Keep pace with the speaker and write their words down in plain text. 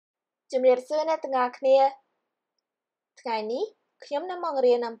ជំរាបសួរអ្នកទាំងអស់គ្នាថ្ងៃនេះខ្ញុំនឹងមក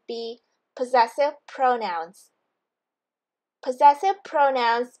រៀនអំពី possessive pronouns possessive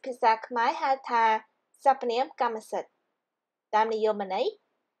pronouns ភាសាខ្មែរហៅថាសព្វនាមកម្មសិទ្ធិតាមនិយមន័យ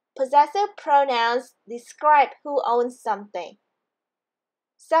possessive pronouns describe who owns something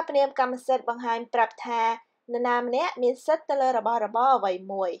សព្វនាមកម្មសិទ្ធិបង្ហាញប្រាប់ថានរណាម្នាក់មានសិទ្ធិទៅលើរបស់របរអ្វី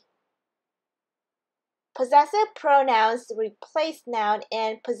មួយ Possessive pronouns replace noun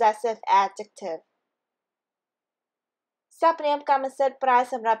and possessive adjective សព្វនាមកម្មសិទ្ធិប្រើ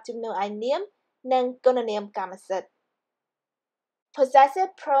សម្រាប់ជំនួសឲ្យនាមនិងគុណនាមកម្មសិទ្ធិ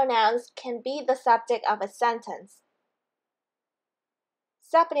Possessive pronouns can be the subject of a sentence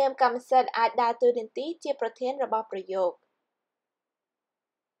សព្វនាមកម្មសិទ្ធិអាចដើរតួនាទីជាប្រធានរបស់ប្រយោគ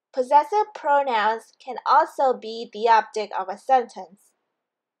Possessive pronouns can also be the object of a sentence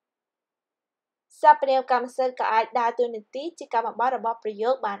សព្វនាមកម្មសិទ្ធិក៏អាចដើរតួនាទីជាកម្មបត្តិរបស់ប្រយោ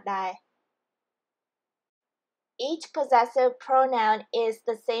គបានដែរ Each possessive pronoun is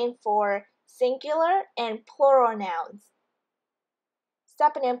the same for singular and plural nouns ស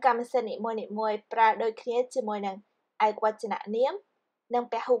ព្វនាមកម្មសិទ្ធិនីមួយៗប្រើដូចគ្នាជាមួយនឹងឯកវចននាមនិង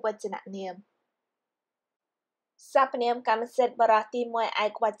ពហុវចននាមសព្វនាមកម្មសិទ្ធិបរិះទី1ឯ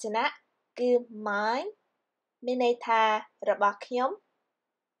កវចនៈគឺ mine មានន័យថារបស់ខ្ញុំ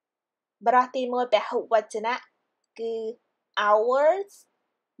បរិះទី1ពហុវចនៈគឺ ours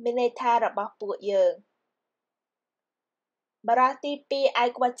មានន័យថារបស់ពួកយើងបរិះទី2ឯ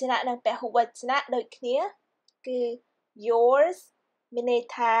កវចនៈនិងពហុវចនៈដូចគ្នាគឺ yours មានន័យ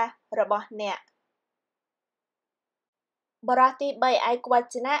ថារបស់អ្នកបរិះទី3ឯកវ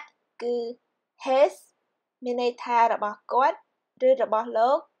ចនៈគឺ his មានន័យថារបស់គាត់ឬរបស់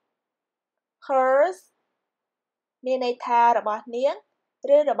លោក hers មានន័យថារបស់នាង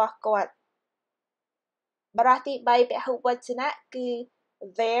ឬរបស់គាត់បរិះទី3ពហុវចនៈគឺ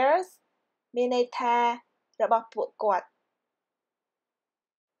theirs មានន័យថារបស់ពួកគាត់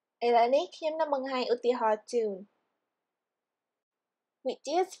ឥឡូវនេះខ្ញុំនឹងបង្ហាញឧទាហរណ៍ជូន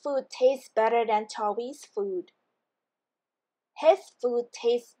Vidya's food tastes better than Chawi's food. His food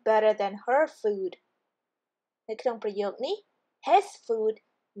tastes better than her food. នៅក្នុងប្រយោគនេះ his food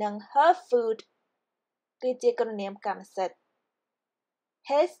និង her food គឺជាគុណនាមកម្មសិទ្ធិ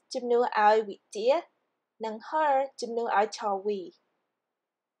his ជំនួសឲ្យ Vidya និង her ជំនួសឲ្យ Chawi.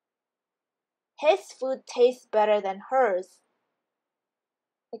 His food tastes better than hers.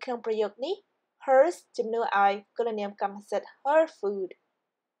 នៅក្នុងប្រយោគនេះ hers ជំនួសឲ្យគុណនាមកម្មសិទ្ធិ her food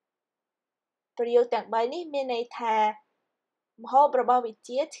ប្រយោគទាំង3នេះមានន័យថាម្ហូបរបស់វិ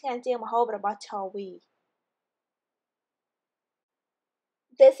ជាឆ្ងាញ់ជាងម្ហូបរបស់ឆវី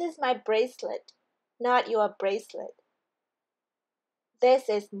This is my bracelet, not your bracelet. This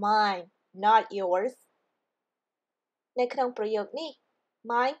is mine, not yours. នៅក្នុងប្រយោគនេះ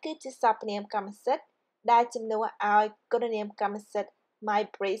mine គឺជាសព្វនាមកម្មសិទ្ធិដែលជំនួសឲ្យគុណនាមកម្មសិទ្ធិ my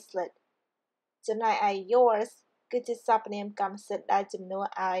bracelet ចំណែកឯ yours គឺជាសព្វនាមកម្មសិទ្ធិដែលជំនួស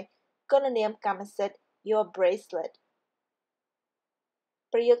ឲ្យគុណនាមកម្មសិទ្ធិ your bracelet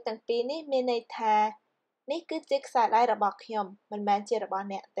ប្រយោគទាំងពីរនេះមានន័យថានេះគឺជាខ្សែដៃរបស់ខ្ញុំមិនមែនជារបស់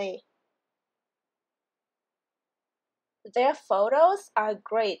អ្នកទេ Their photos are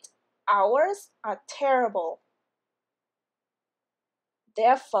great. Ours are terrible.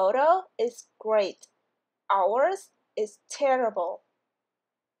 Their photo is great. Ours is terrible.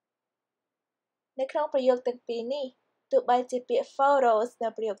 នៅក្នុងប្រយោគទាំងពីរនេះទោះបីជាពាក្យ photos នៅ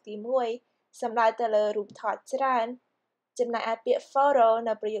ប្រយោគទី1សំដៅទៅលើរូបថតច្រើនចំណែកឯពាក្យ photo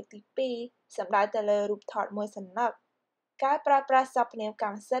នៅប្រយោគទី2សំដៅទៅលើរូបថតមួយសន្លឹកការប្រើប្រាស់សព្វនាមក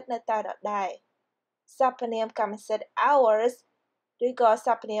ម្មសិទ្ធិនៅតែដដែលសព្វនាមកម្មសិទ្ធិ ours ឬក៏ស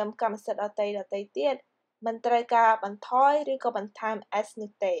ព្វនាមកម្មសិទ្ធិដទៃទៀតមិនត្រូវការបន្ថយឬក៏បន្ថែម s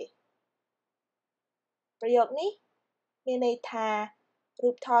នោះទេប្រយោគនេះមានន័យថារូ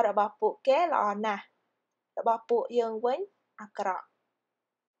បថតរបស់ពួកគេល្អណាស់របស់ពួកយើងវិញអាក្រក់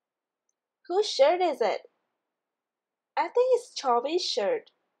Whose shirt is it? I think it's Chawi's shirt.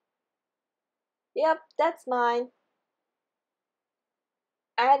 Yep, that's mine.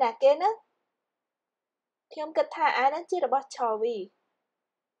 អាយណាគេណាខ្ញុំគិតថាអាយនឹងជារបស់ Chawi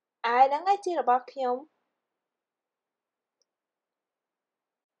អាយនឹងឯងជារបស់ខ្ញុំ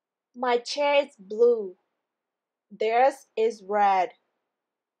My chair is blue. Theirs is red.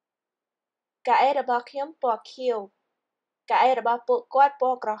 កៅអីរបស់ខ្ញុំពណ៌ខៀវកៅអីរបស់ពួកគាត់ព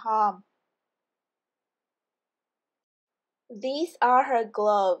ណ៌ក្រហម These are her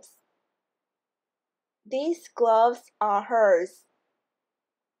gloves. These gloves are hers.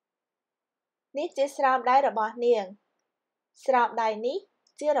 នេះជាស្រោមដៃរបស់នាងស្រោមដៃនេះ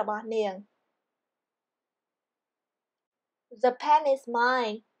ជារបស់នាង The pen is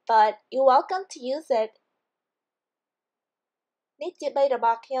mine, but you're welcome to use it នេះជាបីរប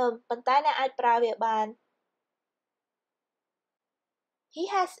ស់ខ្ញុំប៉ុន្តែអ្នកអាចប្រើវាបាន He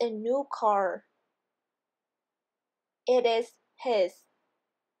has a new car it is his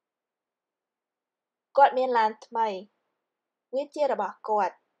គាត់មានឡានថ្មីវាជារបស់គា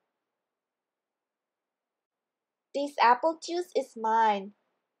ត់ This apple juice is mine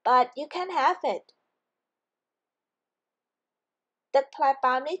but you can have it ទឹកផ្លែ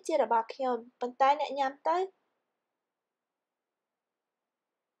ប៉ោមនេះជារបស់ខ្ញុំប៉ុន្តែអ្នកញ៉ាំទៅ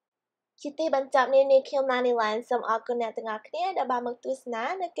ជាទីបញ្ចប់នាងខ្ញុំឡានីឡានសូមអរគុណអ្នកទាំងអស់គ្នាដែលបានមកទស្សនា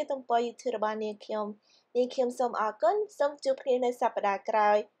នៅគេទំព័រ YouTube របស់នាងខ្ញុំសូមអរគុណសូមជួបគ្នានៅសប្តាហ៍ក្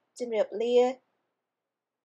រោយជម្រាបលា